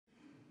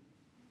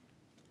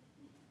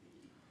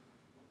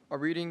A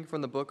reading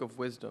from the book of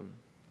Wisdom.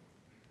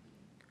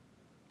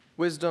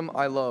 Wisdom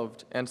I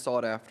loved and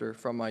sought after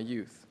from my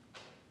youth.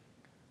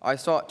 I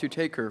sought to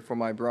take her for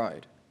my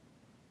bride,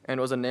 and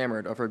was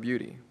enamored of her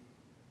beauty.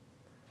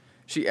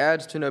 She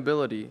adds to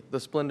nobility the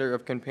splendor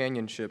of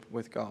companionship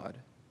with God.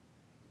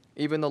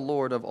 Even the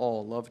Lord of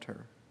all loved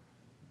her.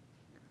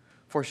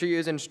 For she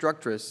is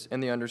instructress in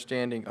the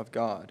understanding of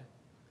God,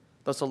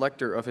 the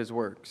selector of his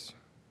works.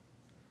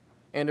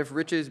 And if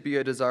riches be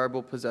a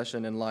desirable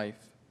possession in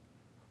life,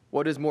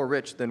 what is more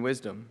rich than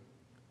wisdom,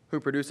 who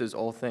produces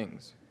all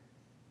things?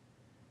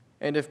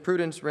 And if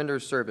prudence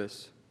renders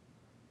service,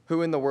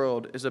 who in the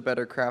world is a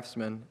better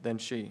craftsman than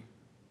she?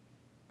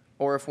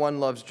 Or if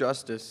one loves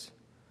justice,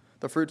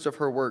 the fruits of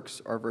her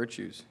works are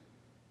virtues.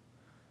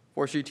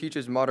 For she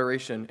teaches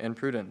moderation and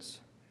prudence,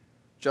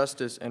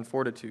 justice and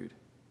fortitude.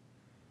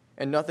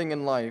 And nothing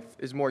in life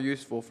is more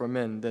useful for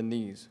men than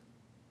these.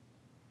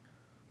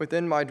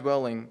 Within my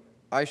dwelling,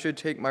 I should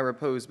take my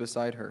repose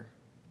beside her.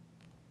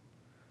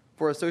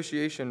 For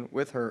association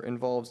with her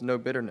involves no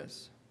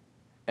bitterness,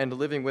 and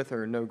living with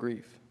her no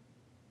grief,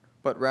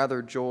 but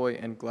rather joy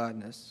and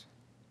gladness.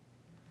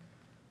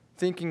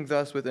 Thinking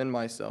thus within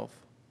myself,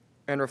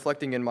 and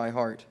reflecting in my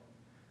heart,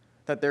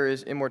 that there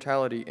is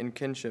immortality in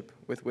kinship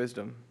with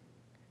wisdom,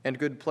 and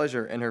good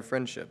pleasure in her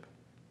friendship,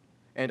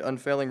 and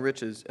unfailing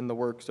riches in the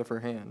works of her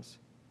hands,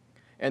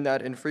 and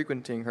that in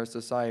frequenting her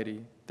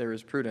society there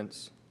is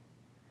prudence,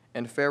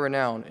 and fair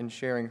renown in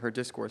sharing her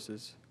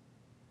discourses,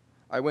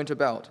 I went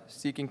about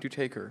seeking to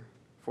take her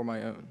for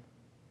my own.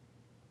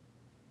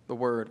 The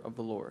word of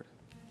the Lord.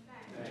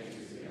 Thanks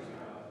be to God.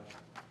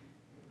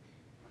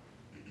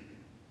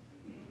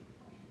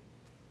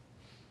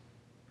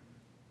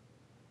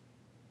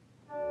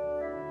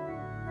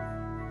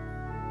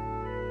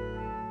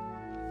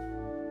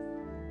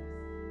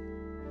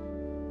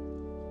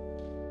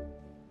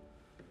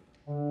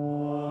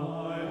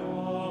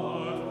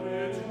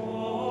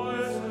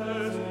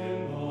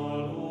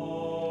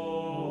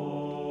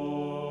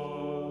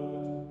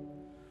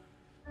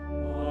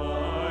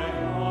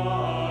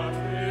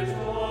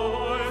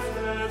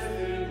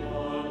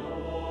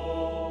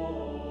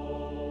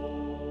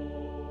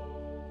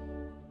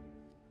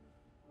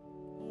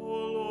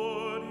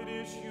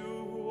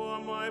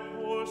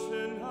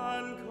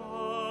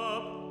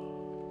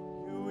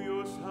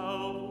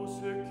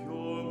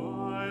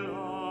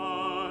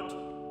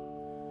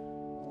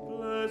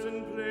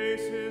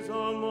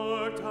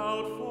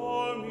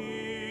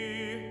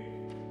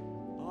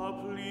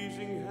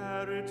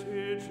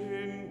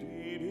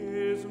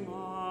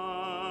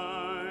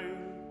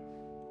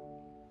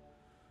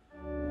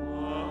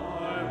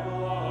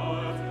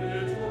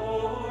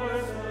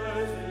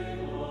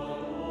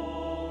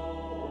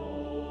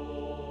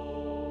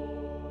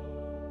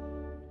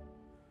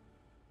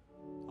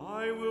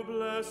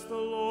 Bless the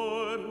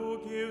Lord who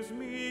gives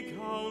me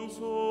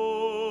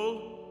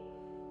counsel,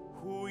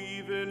 who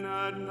even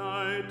at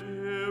night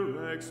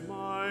directs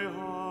my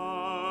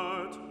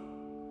heart.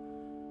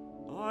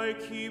 I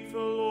keep the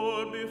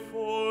Lord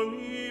before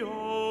me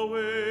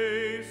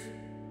always.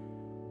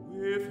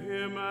 With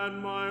him at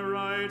my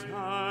right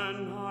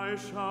hand I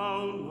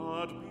shall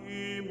not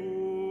be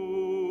moved.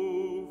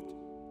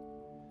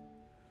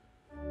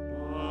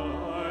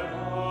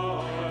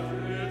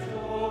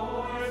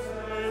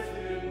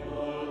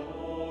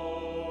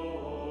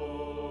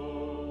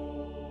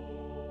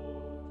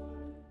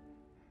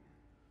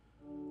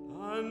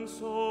 And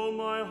so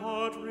my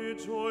heart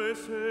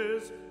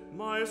rejoices,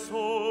 my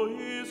soul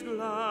is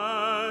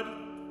glad,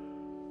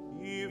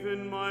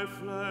 even my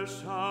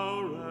flesh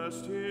shall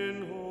rest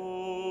in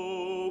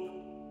hope.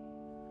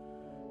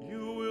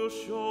 You will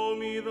show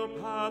me the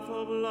path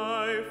of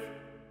life,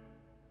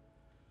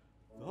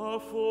 the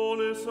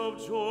fullness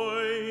of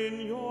joy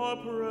in your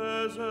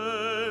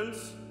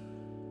presence,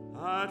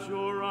 at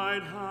your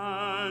right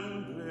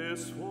hand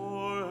bliss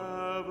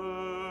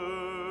forever.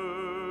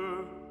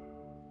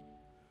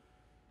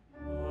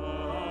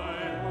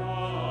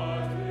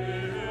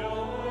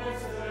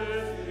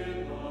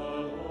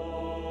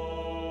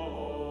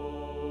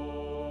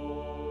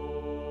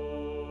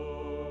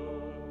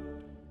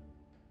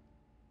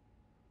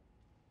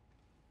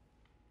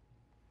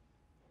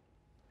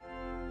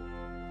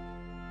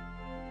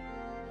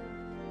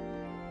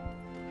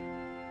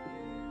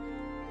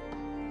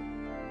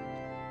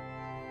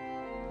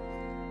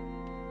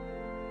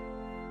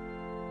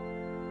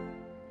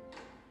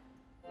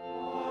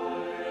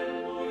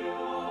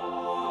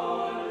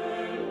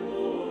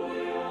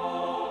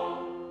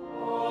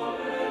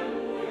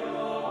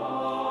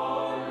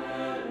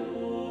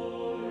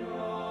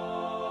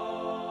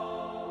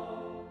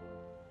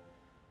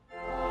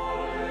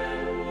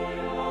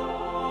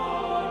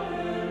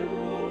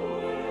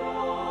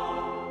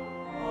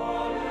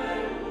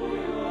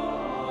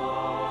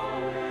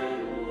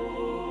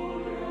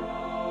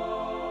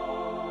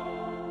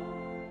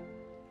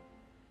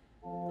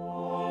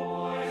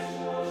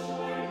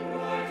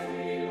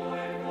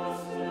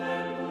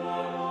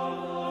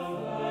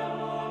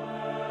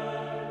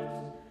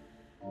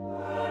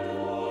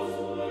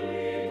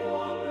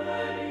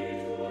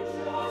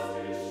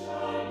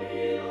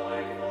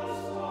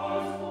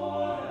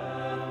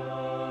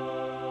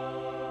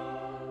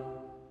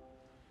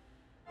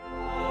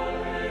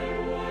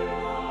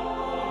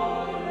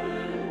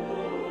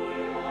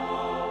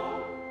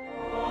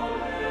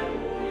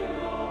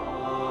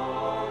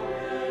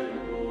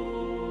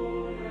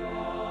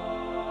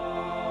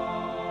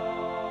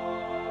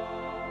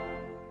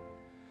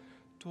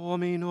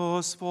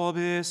 Deus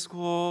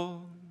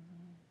vobiscum.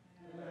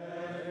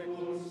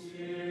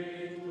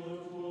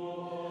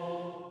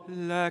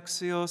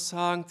 Lectio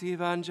Sancti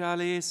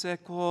Evangelii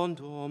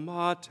secundum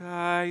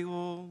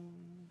Mattheum.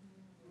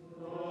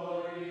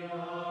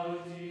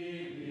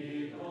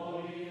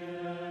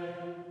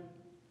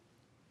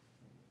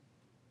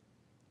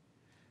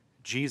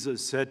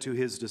 Jesus said to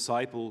his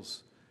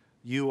disciples,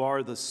 "You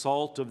are the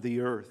salt of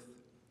the earth.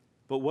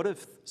 But what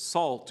if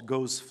salt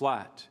goes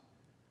flat?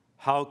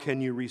 How can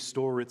you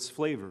restore its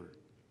flavor?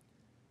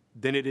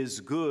 Then it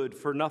is good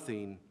for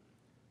nothing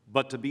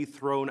but to be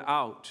thrown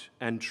out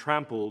and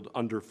trampled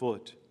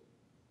underfoot.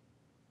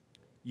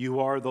 You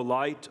are the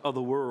light of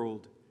the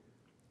world.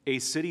 A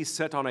city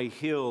set on a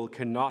hill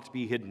cannot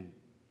be hidden.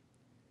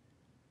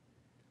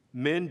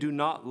 Men do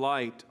not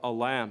light a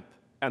lamp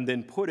and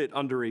then put it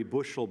under a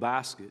bushel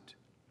basket.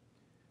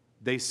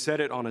 They set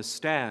it on a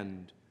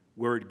stand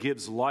where it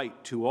gives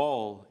light to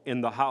all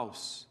in the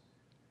house.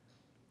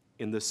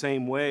 In the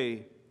same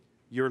way,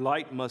 your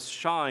light must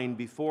shine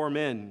before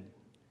men,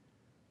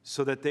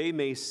 so that they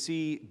may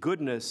see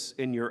goodness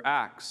in your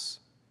acts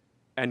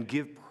and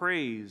give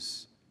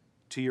praise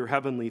to your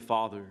heavenly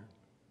Father.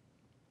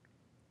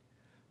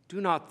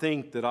 Do not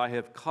think that I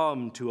have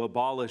come to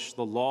abolish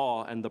the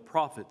law and the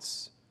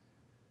prophets.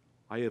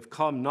 I have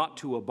come not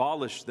to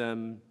abolish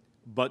them,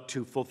 but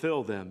to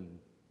fulfill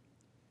them.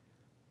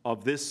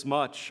 Of this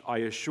much I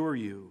assure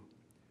you,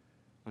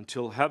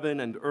 until heaven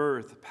and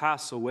earth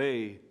pass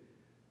away,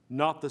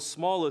 not the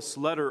smallest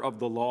letter of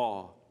the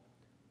law,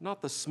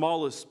 not the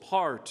smallest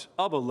part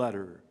of a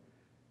letter,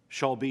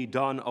 shall be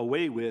done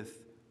away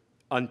with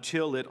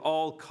until it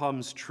all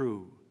comes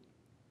true.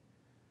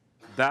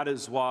 That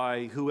is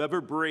why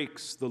whoever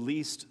breaks the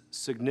least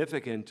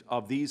significant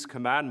of these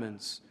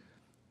commandments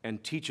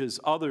and teaches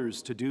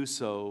others to do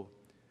so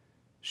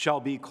shall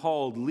be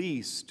called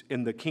least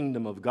in the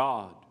kingdom of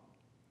God.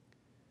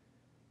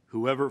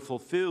 Whoever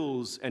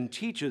fulfills and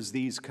teaches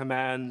these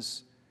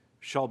commands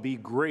shall be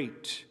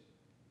great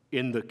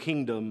in the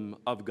kingdom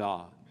of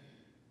God."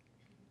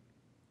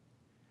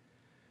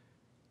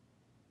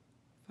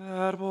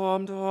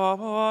 Verbum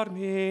Domini.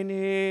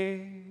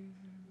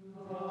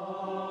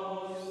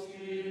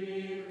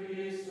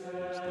 Praise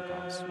the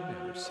gospel, may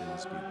our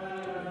sins be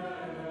wiped away.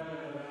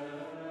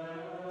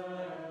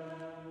 Amen.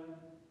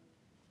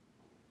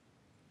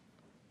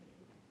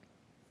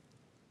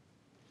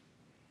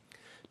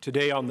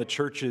 Today on the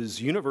Church's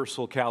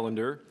universal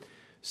calendar,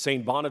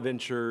 St.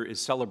 Bonaventure is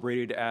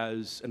celebrated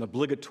as an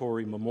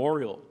obligatory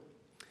memorial.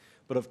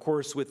 But of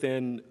course,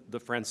 within the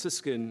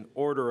Franciscan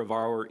order of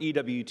our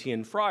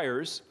EWTN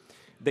friars,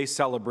 they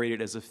celebrate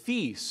it as a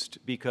feast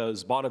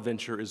because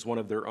Bonaventure is one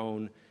of their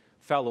own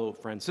fellow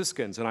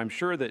Franciscans. And I'm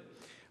sure that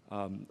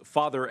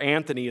Father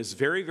Anthony is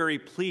very, very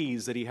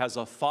pleased that he has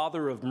a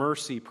Father of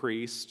Mercy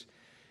priest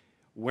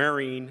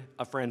wearing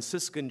a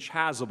Franciscan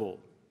chasuble.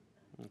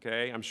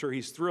 Okay, I'm sure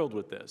he's thrilled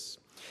with this.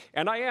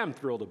 And I am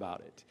thrilled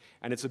about it.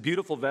 And it's a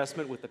beautiful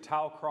vestment with the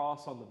tau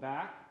cross on the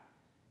back.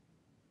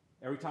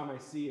 Every time I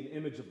see an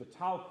image of the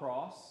tau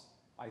cross,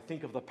 I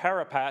think of the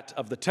parapet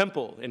of the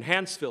temple in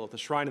Hansville at the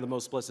Shrine of the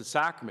Most Blessed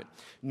Sacrament.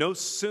 No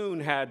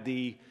sooner had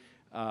the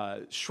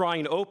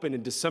shrine opened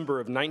in December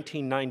of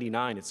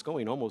 1999. It's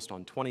going almost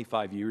on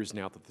 25 years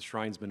now that the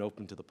shrine's been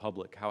open to the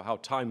public. How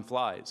time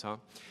flies, huh?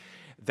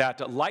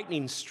 That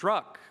lightning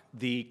struck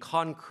the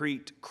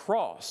concrete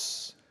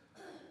cross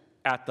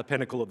at the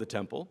pinnacle of the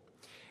temple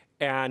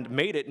and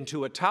made it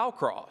into a tau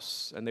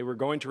cross. And they were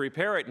going to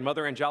repair it, and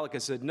Mother Angelica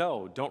said,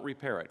 "No, don't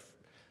repair it.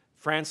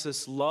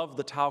 Francis loved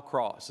the tau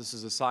cross. This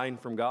is a sign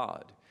from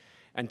God."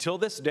 Until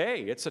this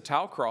day, it's a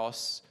tau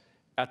cross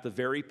at the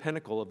very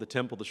pinnacle of the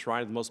temple, the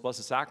Shrine of the Most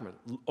Blessed Sacrament,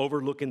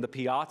 overlooking the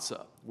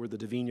piazza where the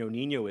Divino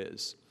Niño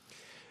is.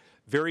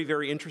 Very,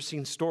 very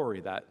interesting story,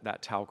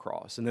 that tau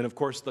cross. And then, of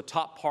course, the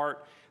top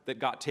part that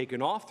got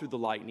taken off through the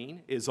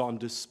lightning is on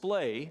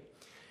display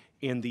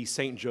in the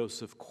St.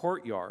 Joseph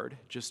courtyard,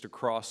 just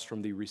across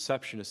from the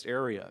receptionist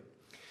area.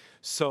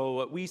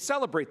 So we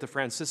celebrate the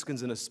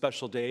Franciscans in a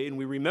special day, and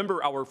we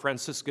remember our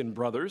Franciscan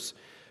brothers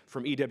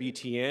from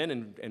EWTN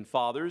and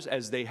fathers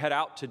as they head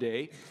out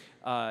today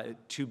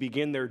to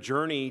begin their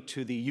journey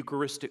to the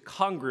Eucharistic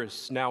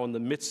Congress, now in the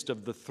midst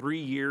of the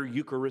 3-year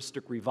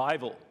Eucharistic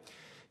Revival,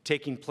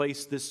 taking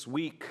place this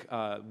week,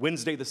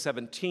 Wednesday the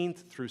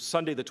 17th through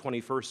Sunday the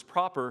 21st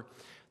proper,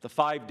 the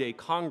 5-day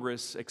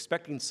Congress,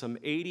 expecting some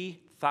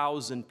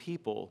 80,000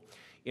 people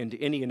into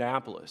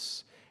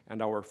Indianapolis.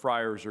 And our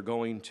friars are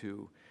going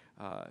to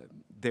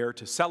there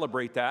to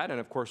celebrate that. And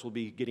of course, we'll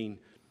be getting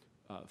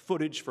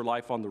footage for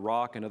Life on the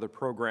Rock and other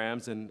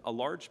programs. And a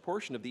large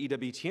portion of the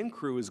EWTN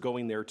crew is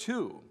going there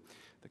too,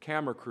 the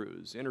camera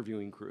crews,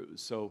 interviewing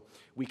crews. So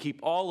we keep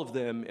all of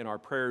them in our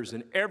prayers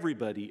and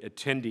everybody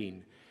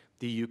attending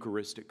the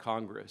Eucharistic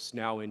Congress,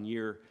 now in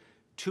year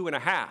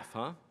 2.5,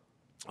 huh?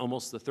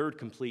 Almost the 3rd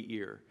complete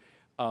year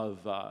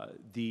of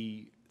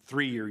the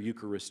 3-year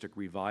Eucharistic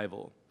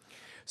Revival.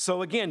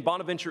 So again,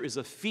 Bonaventure is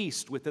a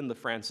feast within the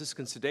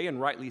Franciscans today,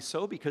 and rightly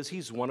so, because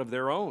he's one of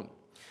their own.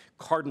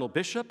 cardinal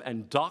bishop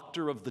and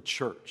doctor of the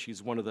church.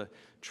 He's one of the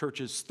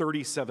church's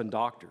 37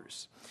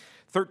 doctors.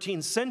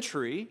 13th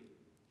century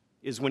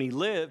is when he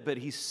lived, but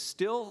he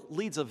still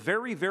leads a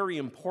very, very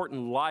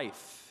important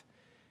life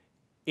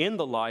in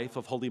the life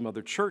of Holy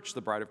Mother Church,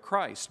 the Bride of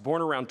Christ.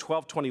 Born around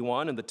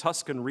 1221 in the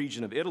Tuscan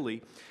region of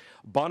Italy,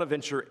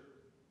 Bonaventure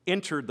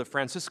entered the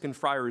Franciscan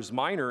Friars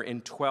Minor in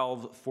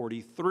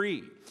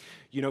 1243.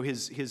 You know,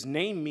 his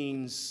name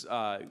means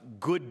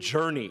good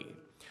journey,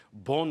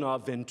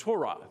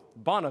 Bonaventura,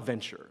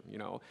 Bonaventure, you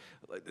know.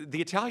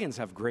 The Italians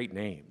have great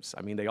names.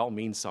 I mean, they all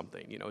mean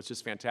something. You know, it's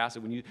just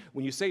fantastic.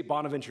 When you say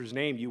Bonaventure's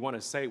name, you want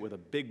to say it with a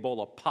big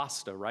bowl of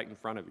pasta right in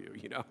front of you.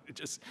 You know, it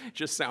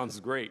just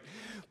sounds great.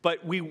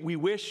 But we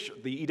wish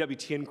the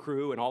EWTN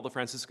crew and all the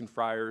Franciscan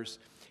friars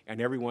and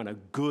everyone a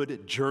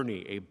good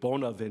journey, a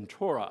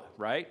Bonaventura,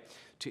 right,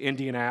 to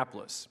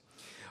Indianapolis.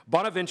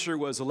 Bonaventure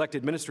was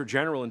elected Minister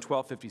General in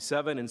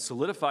 1257 and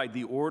solidified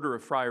the order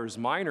of Friars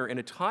Minor in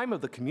a time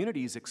of the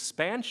community's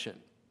expansion.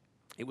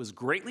 It was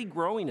greatly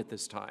growing at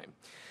this time.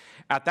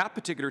 At that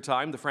particular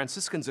time, the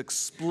Franciscans'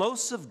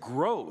 explosive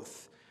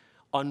growth,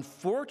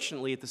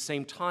 unfortunately, at the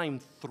same time,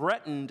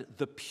 threatened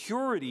the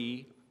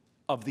purity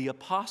of the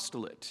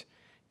apostolate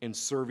in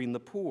serving the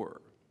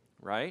poor,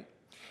 right?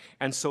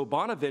 And so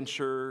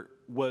Bonaventure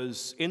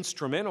was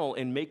instrumental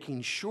in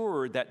making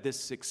sure that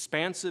this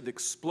expansive,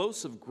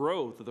 explosive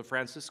growth of the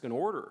Franciscan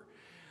order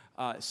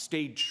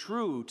stayed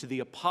true to the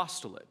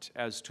apostolate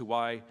as to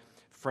why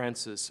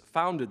Francis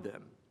founded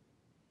them.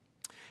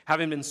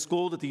 Having been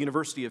schooled at the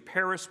University of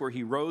Paris, where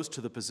he rose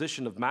to the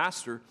position of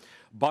master,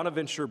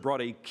 Bonaventure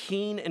brought a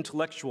keen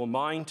intellectual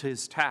mind to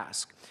his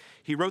task.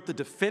 He wrote the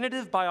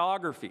definitive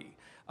biography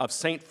of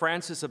St.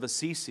 Francis of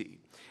Assisi,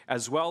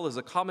 as well as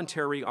a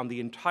commentary on the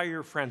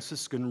entire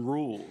Franciscan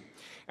rule.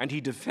 And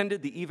he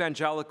defended the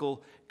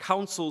evangelical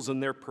counsels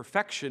and their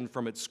perfection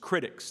from its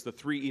critics, the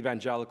three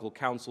evangelical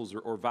counsels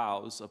or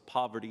vows of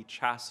poverty,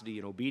 chastity,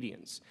 and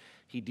obedience.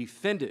 He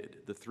defended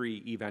the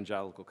three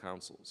evangelical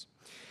counsels.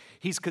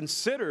 He's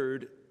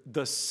considered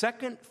the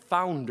second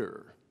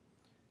founder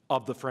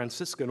of the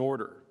Franciscan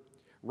order,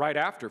 right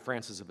after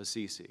Francis of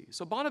Assisi.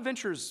 So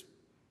Bonaventure's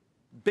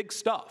big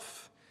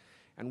stuff,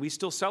 and we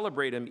still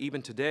celebrate him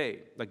even today.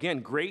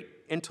 Again, great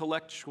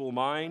intellectual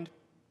mind,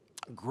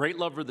 great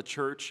lover of the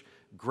church,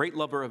 great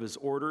lover of his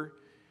order,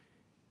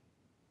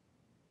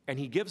 and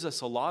he gives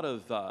us a lot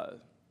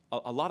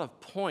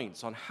of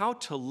points on how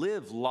to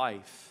live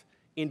life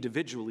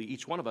individually,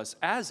 each one of us,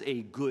 as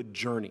a good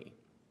journey.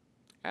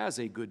 As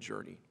a good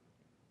journey.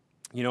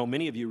 You know,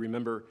 many of you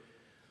remember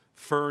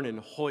Fern and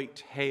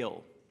Hoyt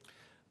Hale.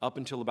 Up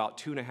until about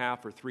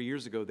 2.5 or 3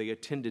 years ago, they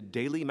attended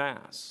daily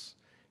Mass,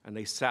 and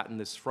they sat in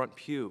this front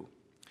pew.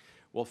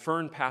 Well,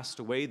 Fern passed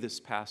away this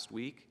past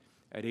week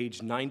at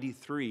age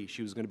 93.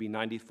 She was going to be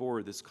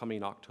 94 this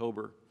coming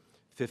October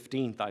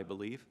 15th, I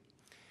believe.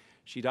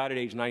 She died at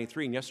age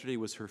 93, and yesterday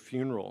was her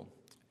funeral.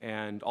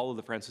 And all of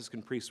the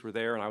Franciscan priests were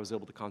there, and I was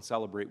able to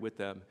celebrate with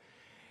them.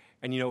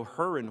 And you know,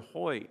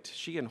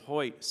 she and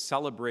Hoyt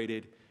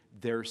celebrated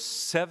their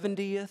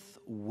 70th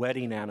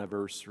wedding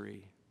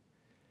anniversary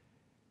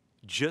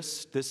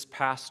just this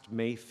past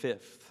May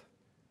 5th,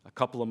 a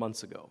couple of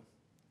months ago.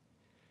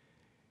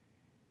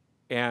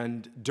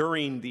 And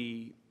during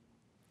the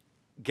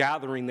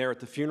gathering there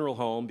at the funeral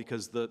home,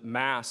 because the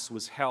Mass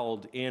was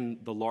held in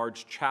the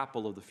large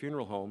chapel of the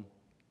funeral home,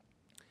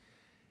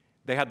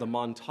 they had the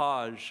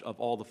montage of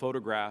all the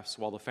photographs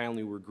while the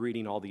family were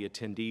greeting all the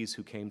attendees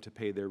who came to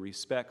pay their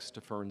respects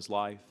to Fern's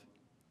life.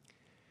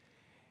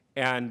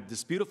 And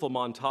this beautiful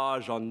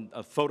montage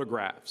of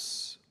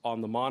photographs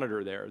on the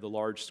monitor there, the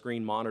large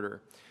screen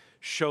monitor,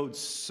 showed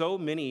so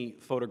many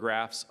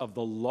photographs of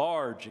the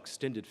large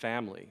extended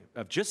family,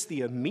 of just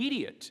the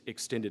immediate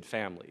extended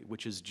family,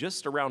 which is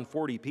just around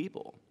 40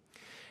 people.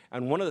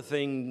 And one of the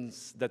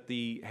things that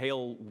the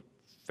Hale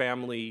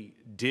family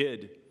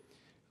did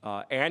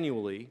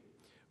annually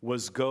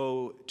was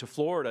go to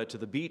Florida to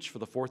the beach for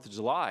the 4th of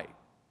July,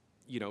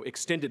 you know,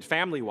 extended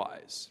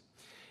family-wise.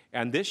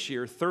 And this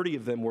year, 30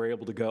 of them were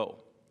able to go.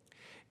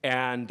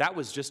 And that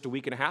was just a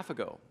week and a half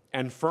ago.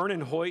 And Fern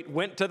and Hoyt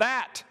went to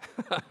that,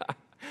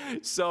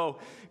 so,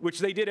 which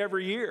they did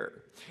every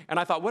year. And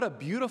I thought, what a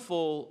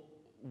beautiful,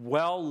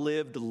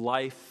 well-lived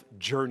life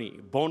journey,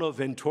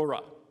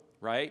 Bonaventura,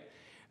 right,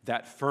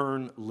 that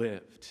Fern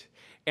lived.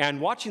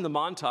 And watching the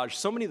montage,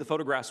 so many of the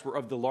photographs were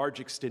of the large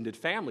extended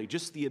family,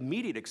 just the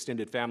immediate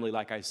extended family,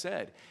 like I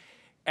said.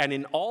 And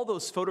in all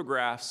those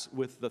photographs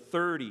with the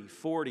 30,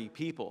 40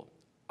 people,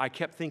 I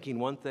kept thinking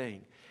one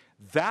thing.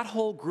 That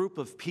whole group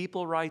of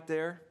people right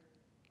there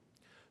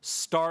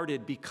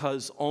started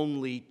because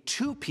only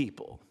 2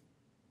 people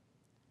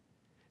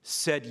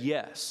said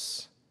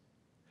yes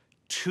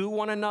to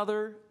one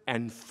another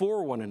and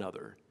for one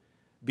another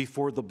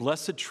before the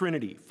Blessed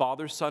Trinity,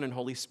 Father, Son, and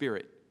Holy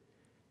Spirit,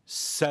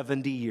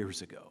 70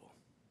 years ago.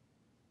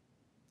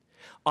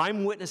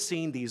 I'm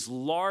witnessing these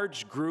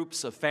large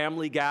groups of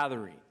family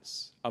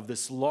gatherings of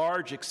this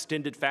large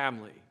extended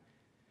family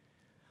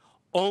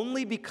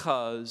only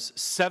because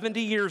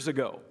 70 years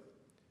ago,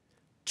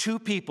 Two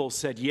people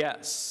said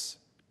yes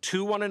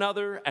to one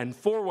another and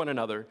for one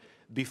another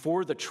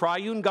before the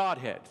triune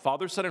Godhead,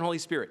 Father, Son, and Holy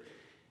Spirit,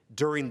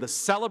 during the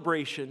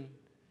celebration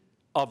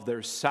of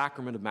their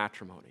sacrament of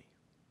matrimony.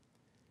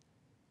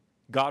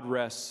 God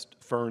rest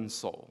Fern's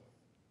soul.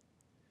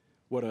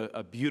 What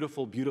a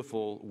beautiful,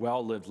 beautiful,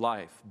 well-lived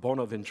life.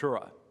 Bonaventure,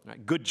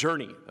 right? Good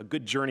journey, a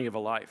good journey of a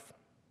life.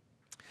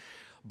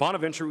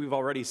 Bonaventure, we've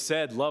already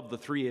said, loved the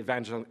three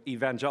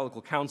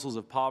evangelical counsels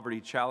of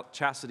poverty,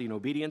 chastity, and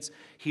obedience.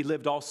 He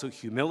lived also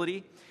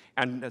humility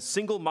and a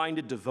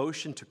single-minded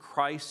devotion to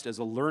Christ as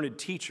a learned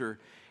teacher,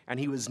 and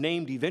he was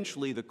named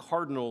eventually the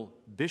Cardinal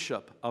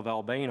Bishop of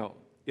Albano,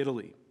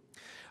 Italy.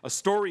 A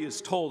story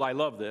is told, I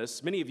love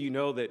this. Many of you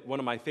know that one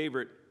of my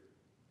favorite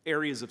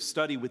areas of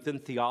study within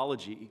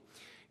theology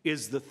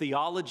is the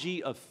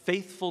theology of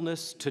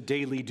faithfulness to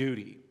daily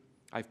duty.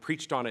 I've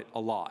preached on it a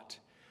lot.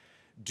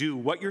 Do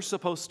what you're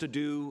supposed to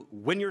do,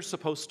 when you're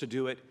supposed to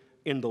do it,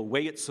 in the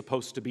way it's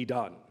supposed to be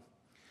done.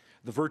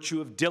 The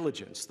virtue of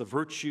diligence, the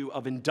virtue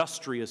of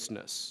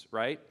industriousness,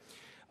 right?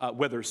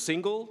 Whether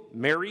single,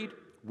 married,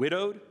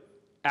 widowed,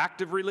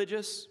 active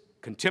religious,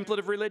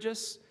 contemplative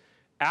religious,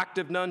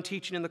 active nun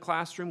teaching in the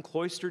classroom,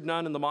 cloistered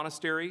nun in the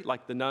monastery,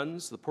 like the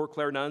nuns, the Poor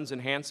Clare nuns in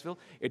Hansville,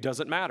 it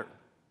doesn't matter.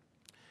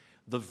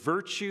 The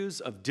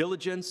virtues of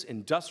diligence,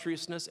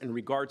 industriousness in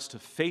regards to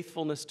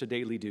faithfulness to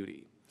daily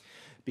duty.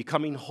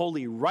 Becoming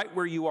holy right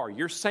where you are.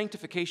 Your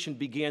sanctification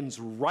begins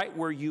right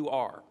where you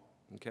are,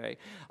 okay?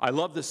 I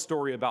love this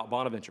story about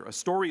Bonaventure. A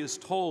story is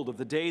told of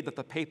the day that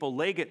the papal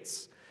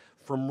legates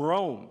from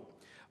Rome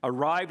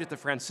arrived at the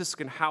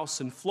Franciscan house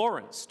in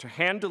Florence to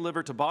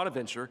hand-deliver to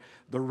Bonaventure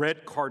the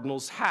red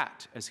cardinal's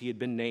hat, as he had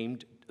been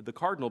named the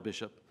cardinal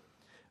bishop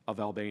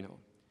of Albano.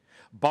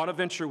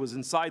 Bonaventure was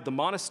inside the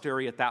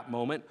monastery at that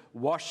moment,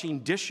 washing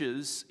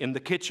dishes in the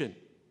kitchen.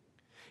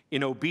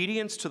 In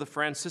obedience to the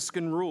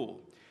Franciscan rule,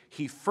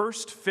 he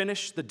first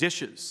finished the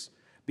dishes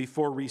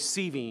before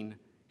receiving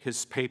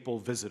his papal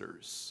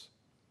visitors.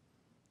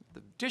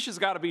 The dishes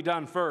got to be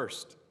done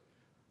first.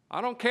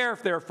 I don't care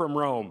if they're from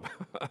Rome.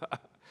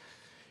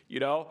 You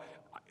know,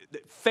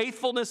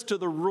 faithfulness to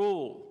the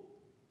rule,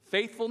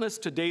 faithfulness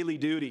to daily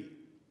duty,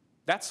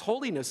 that's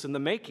holiness in the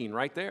making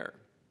right there.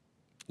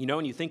 You know,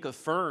 when you think of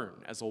Fern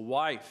as a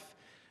wife,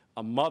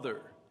 a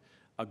mother,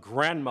 a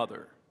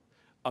grandmother,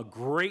 a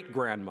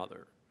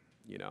great-grandmother,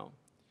 you know.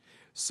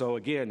 So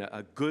again,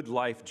 a good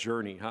life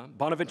journey, huh?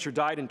 Bonaventure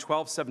died in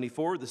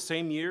 1274, the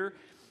same year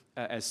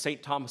as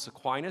St. Thomas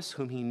Aquinas,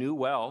 whom he knew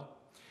well.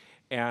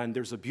 And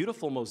there's a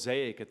beautiful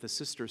mosaic at the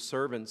Sister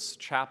Servants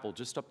Chapel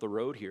just up the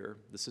road here,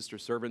 the Sister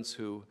Servants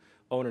who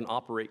own and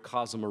operate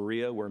Casa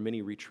Maria, where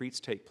many retreats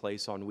take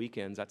place on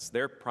weekends. That's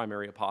their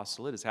primary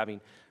apostolate, is having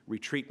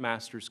retreat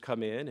masters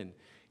come in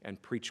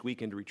and preach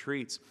weekend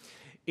retreats.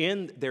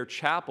 In their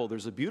chapel,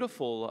 there's a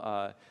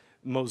beautiful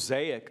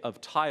mosaic of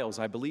tiles.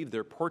 I believe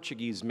they're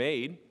Portuguese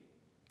made.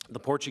 The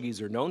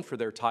Portuguese are known for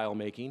their tile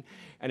making,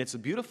 and it's a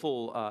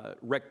beautiful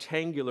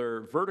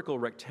vertical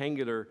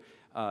rectangular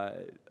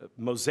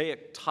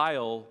mosaic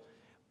tile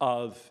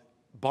of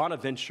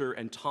Bonaventure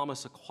and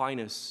Thomas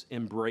Aquinas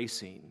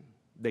embracing.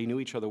 They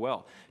knew each other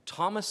well.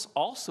 Thomas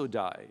also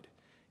died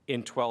in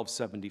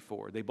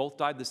 1274. They both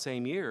died the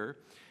same year.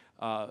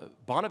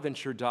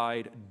 Bonaventure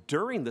died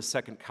during the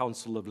Second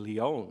Council of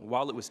Lyon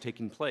while it was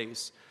taking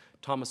place.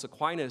 Thomas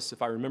Aquinas,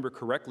 if I remember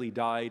correctly,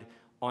 died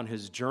on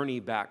his journey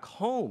back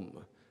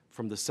home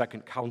from the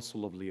Second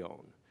Council of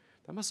Lyon.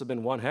 That must have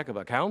been one heck of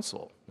a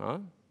council, huh?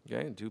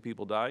 Okay, and two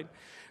people died.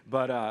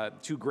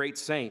 But two great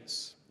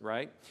saints,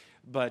 right?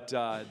 But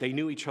they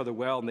knew each other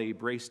well and they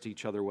embraced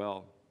each other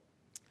well.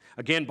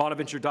 Again,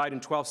 Bonaventure died in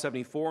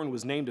 1274 and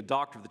was named a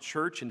doctor of the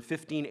church in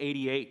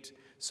 1588,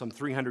 some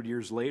 300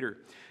 years later.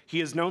 He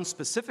is known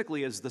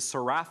specifically as the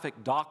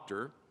seraphic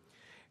doctor,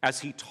 as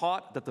he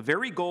taught that the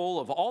very goal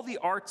of all the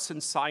arts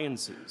and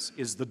sciences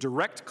is the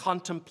direct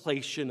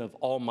contemplation of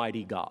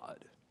Almighty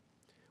God,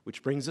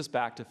 which brings us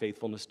back to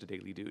faithfulness to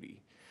daily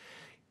duty.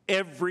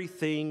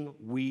 Everything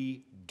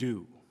we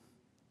do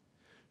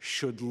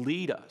should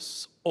lead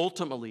us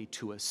ultimately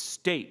to a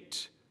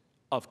state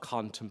of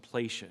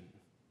contemplation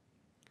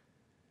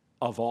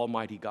of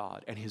Almighty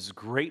God and His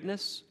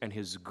greatness and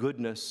His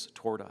goodness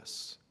toward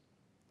us.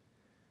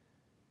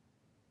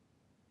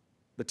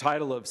 The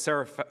title of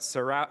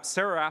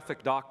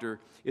seraphic doctor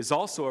is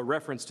also a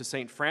reference to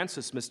St.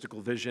 Francis' mystical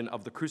vision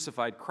of the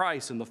crucified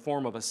Christ in the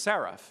form of a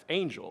seraph,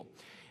 angel.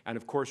 And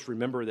of course,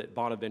 remember that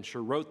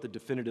Bonaventure wrote the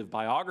definitive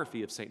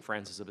biography of St.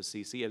 Francis of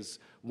Assisi, as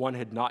one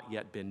had not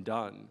yet been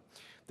done.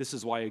 This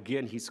is why,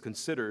 again,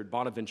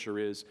 Bonaventure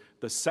is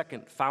the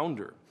second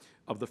founder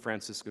of the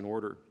Franciscan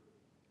order.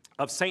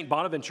 Of St.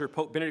 Bonaventure,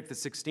 Pope Benedict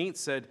XVI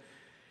said,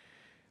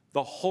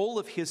 "The whole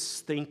of his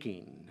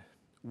thinking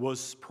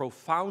was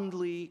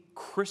profoundly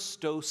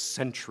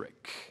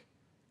Christocentric."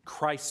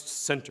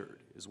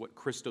 Christ-centered is what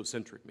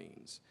Christocentric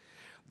means.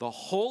 The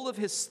whole of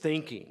his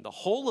thinking, the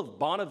whole of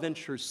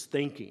Bonaventure's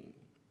thinking,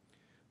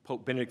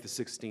 Pope Benedict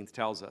XVI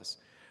tells us,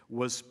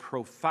 was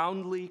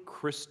profoundly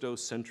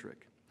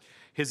Christocentric.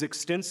 His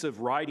extensive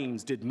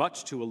writings did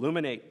much to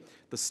illuminate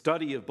the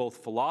study of both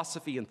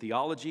philosophy and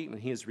theology, and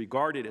he is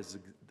regarded as,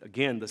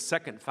 again, the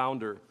second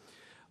founder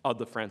of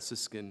the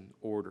Franciscan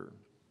order.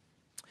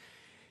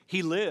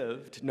 He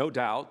lived, no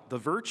doubt, the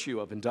virtue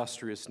of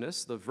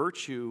industriousness, the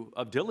virtue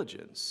of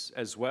diligence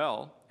as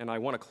well, and I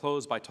want to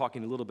close by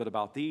talking a little bit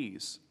about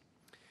these.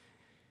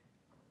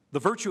 The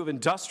virtue of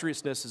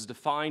industriousness is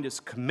defined as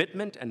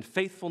commitment and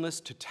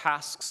faithfulness to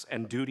tasks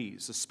and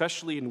duties,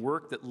 especially in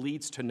work that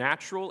leads to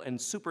natural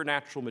and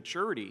supernatural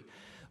maturity,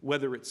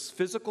 whether it's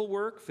physical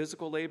work,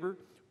 physical labor,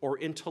 or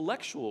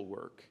intellectual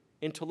work,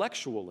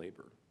 intellectual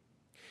labor.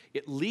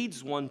 It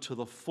leads one to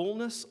the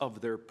fullness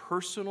of their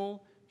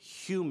personal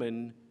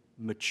human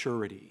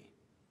maturity.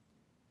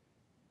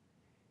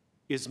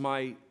 Is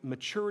my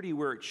maturity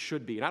where it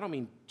should be? And I don't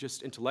mean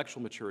just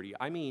intellectual maturity.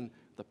 I mean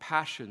the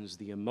passions,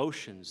 the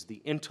emotions,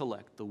 the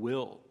intellect, the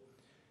will.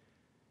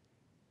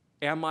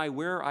 Am I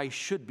where I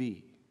should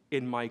be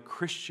in my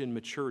Christian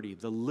maturity,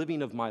 the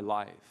living of my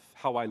life,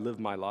 how I live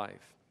my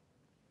life?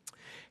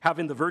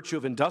 Having the virtue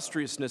of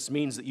industriousness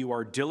means that you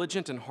are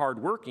diligent and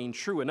hardworking,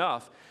 true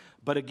enough,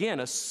 but again,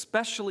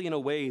 especially in a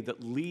way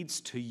that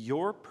leads to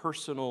your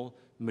personal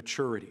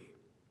maturity.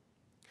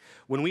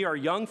 When we are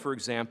young, for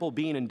example,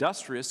 being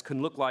industrious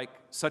can look like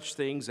such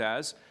things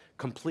as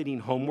completing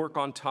homework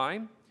on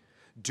time,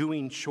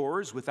 doing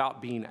chores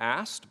without being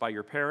asked by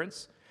your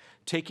parents,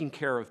 taking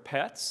care of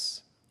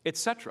pets,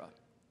 etc.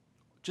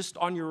 Just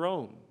on your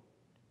own,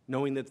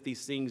 knowing that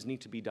these things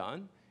need to be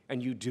done,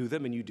 and you do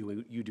them, and you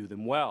do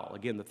them well.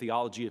 Again, the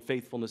theology of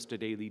faithfulness to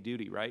daily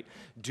duty, right?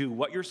 Do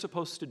what you're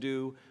supposed to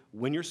do,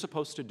 when you're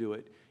supposed to do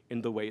it,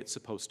 in the way it's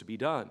supposed to be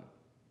done.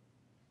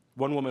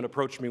 One woman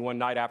approached me one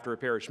night after a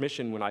parish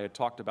mission when I had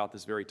talked about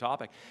this very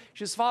topic.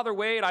 She says, "Father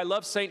Wade, I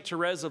love St.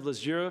 Therese of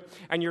Lisieux,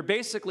 and you're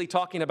basically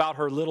talking about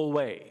her little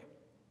way,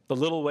 the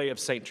little way of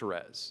St.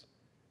 Therese,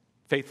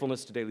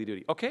 faithfulness to daily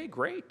duty." Okay,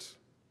 great,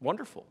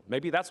 wonderful.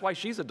 Maybe that's why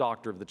she's a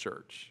doctor of the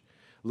church.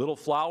 Little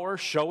flower,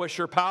 show us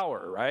your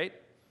power, right?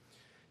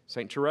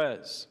 St.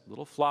 Therese,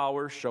 little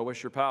flower, show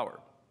us your power.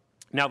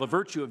 Now, the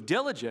virtue of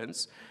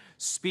diligence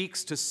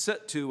speaks to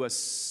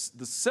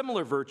the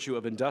similar virtue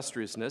of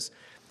industriousness,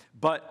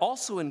 but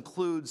also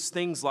includes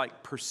things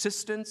like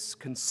persistence,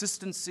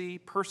 consistency,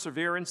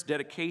 perseverance,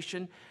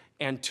 dedication,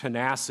 and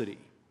tenacity.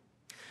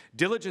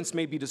 Diligence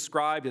may be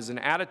described as an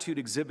attitude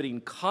exhibiting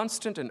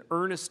constant and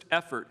earnest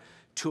effort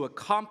to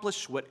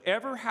accomplish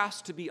whatever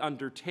has to be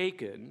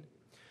undertaken,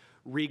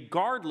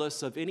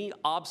 regardless of any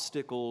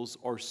obstacles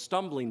or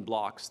stumbling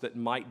blocks that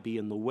might be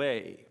in the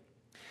way.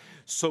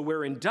 So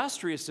where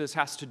industriousness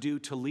has to do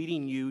to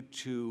leading you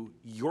to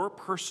your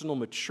personal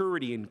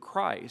maturity in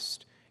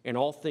Christ, in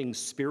all things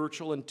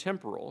spiritual and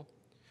temporal,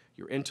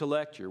 your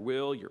intellect, your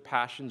will, your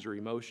passions, your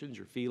emotions,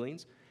 your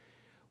feelings,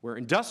 where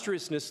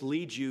industriousness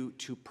leads you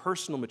to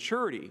personal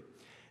maturity,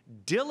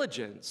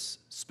 diligence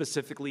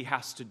specifically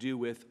has to do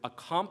with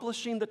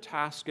accomplishing the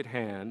task at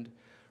hand,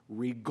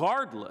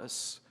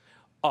 regardless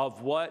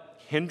of what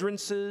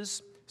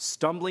hindrances,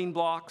 stumbling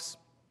blocks,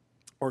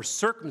 or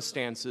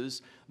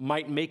circumstances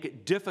might make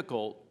it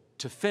difficult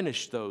to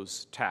finish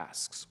those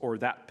tasks or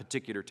that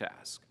particular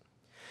task.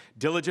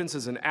 Diligence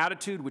is an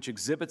attitude which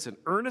exhibits an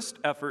earnest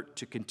effort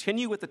to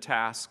continue with the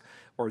task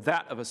or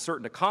that of a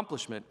certain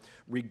accomplishment,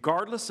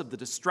 regardless of the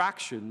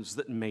distractions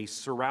that may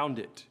surround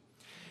it.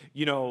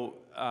 You know,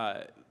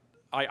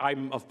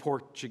 I'm of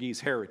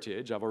Portuguese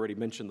heritage. I've already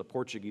mentioned the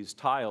Portuguese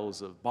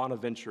tiles of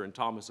Bonaventure and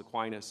Thomas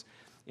Aquinas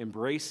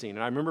embracing.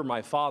 And I remember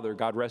my father,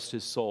 God rest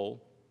his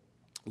soul,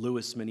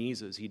 Louis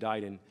Menezes, he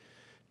died in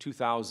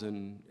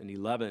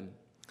 2011.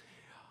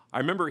 I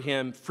remember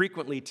him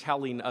frequently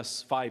telling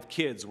us 5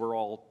 kids, we're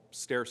all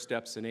stair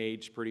steps in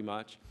age pretty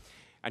much,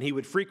 and he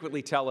would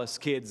frequently tell us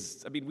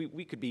kids, I mean,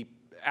 we could be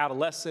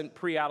adolescent,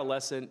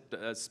 pre-adolescent,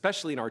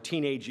 especially in our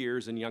teenage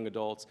years and young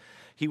adults,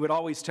 he would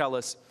always tell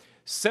us,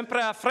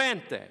 sempre a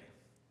frente,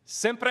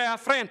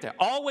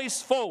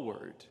 always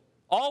forward,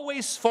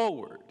 always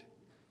forward.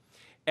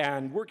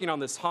 And working on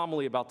this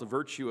homily about the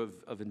virtue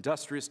of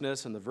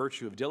industriousness and the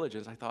virtue of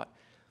diligence, I thought,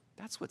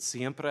 that's what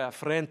siempre a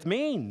frente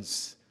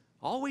means,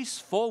 always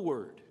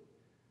forward.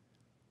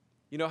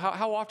 You know,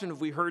 how often have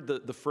we heard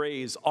the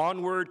phrase,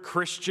 onward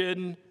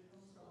Christian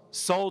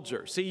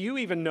soldier? See, you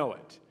even know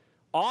it.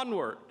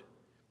 Onward,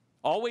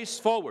 always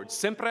forward,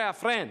 sempre a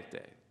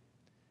frente.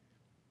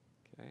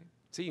 Okay.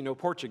 See, you know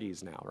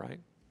Portuguese now, right?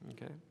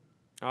 Okay.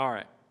 All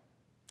right.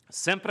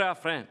 Sempre a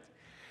frente.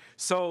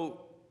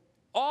 So,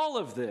 all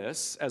of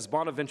this, as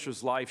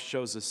Bonaventure's life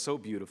shows us so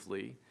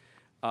beautifully,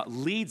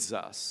 leads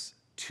us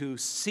to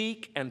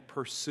seek and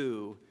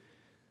pursue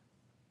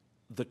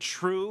the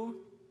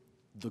true,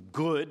 the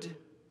good,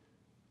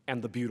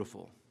 and the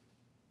beautiful,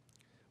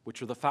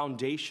 which are the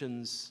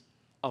foundations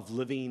of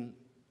living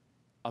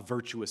a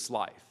virtuous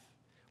life,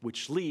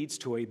 which leads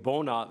to a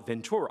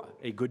Bonaventura,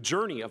 a good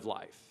journey of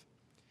life.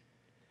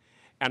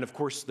 And of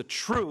course, the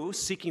true,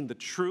 seeking the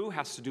true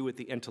has to do with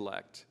the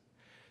intellect.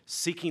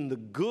 Seeking the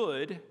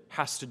good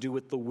has to do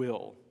with the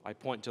will. I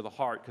point to the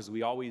heart because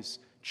we always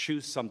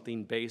choose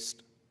something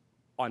based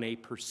on a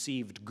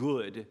perceived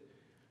good,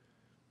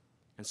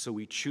 and so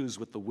we choose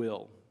with the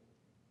will.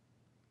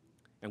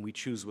 And we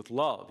choose with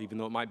love. Even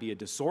though it might be a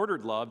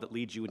disordered love that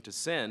leads you into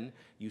sin,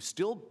 you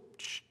still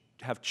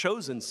have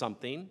chosen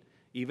something,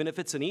 even if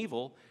it's an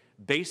evil,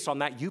 based on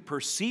that you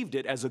perceived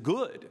it as a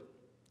good.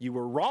 You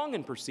were wrong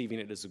in perceiving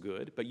it as a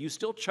good, but you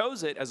still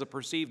chose it as a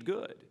perceived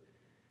good.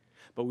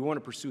 But we want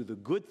to pursue the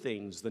good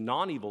things, the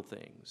non-evil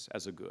things,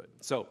 as a good.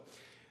 So,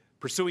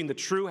 pursuing the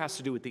true has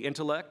to do with the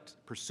intellect.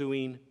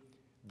 Pursuing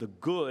the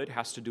good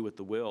has to do with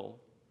the will.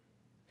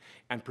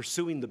 And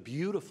pursuing the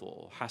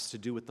beautiful has to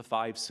do with the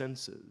five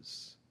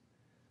senses.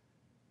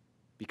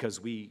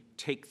 Because we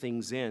take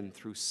things in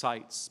through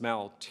sight,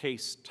 smell,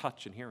 taste,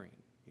 touch, and hearing.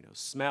 You know,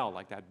 smell,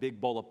 like that big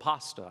bowl of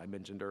pasta I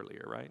mentioned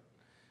earlier, right?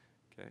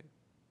 Okay.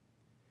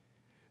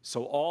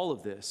 So all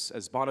of this,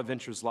 as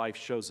Bonaventure's life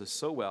shows us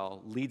so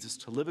well, leads us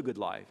to live a good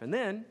life. And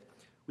then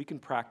we can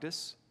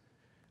practice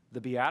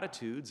the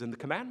Beatitudes and the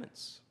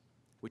commandments,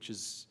 which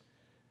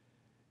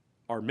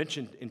are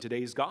mentioned in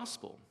today's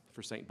gospel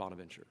for St.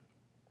 Bonaventure.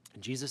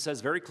 And Jesus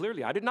says very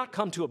clearly, I did not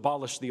come to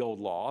abolish the old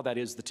law, that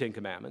is the 10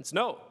 Commandments.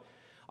 No,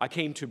 I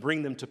came to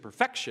bring them to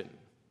perfection.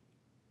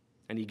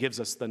 And he gives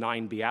us the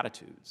 9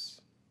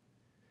 Beatitudes.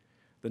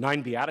 The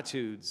 9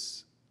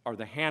 Beatitudes are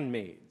the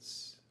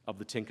handmaids of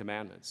the 10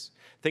 Commandments.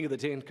 Think of the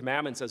 10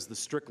 Commandments as the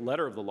strict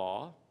letter of the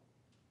law,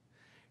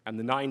 and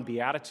the 9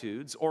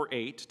 Beatitudes, or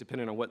 8,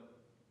 depending on what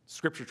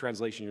scripture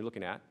translation you're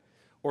looking at,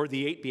 or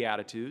the 8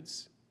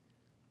 Beatitudes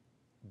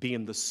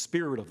being the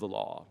spirit of the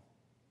law.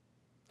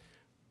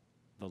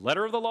 The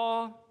letter of the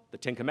law, the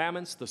 10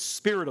 Commandments, the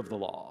spirit of the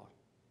law,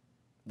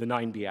 the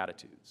 9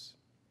 Beatitudes,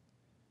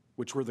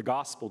 which were the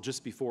gospel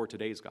just before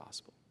today's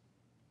gospel.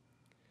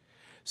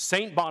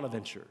 Saint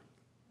Bonaventure,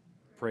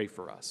 pray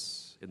for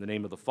us. In the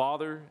name of the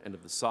Father, and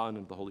of the Son, and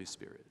of the Holy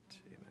Spirit.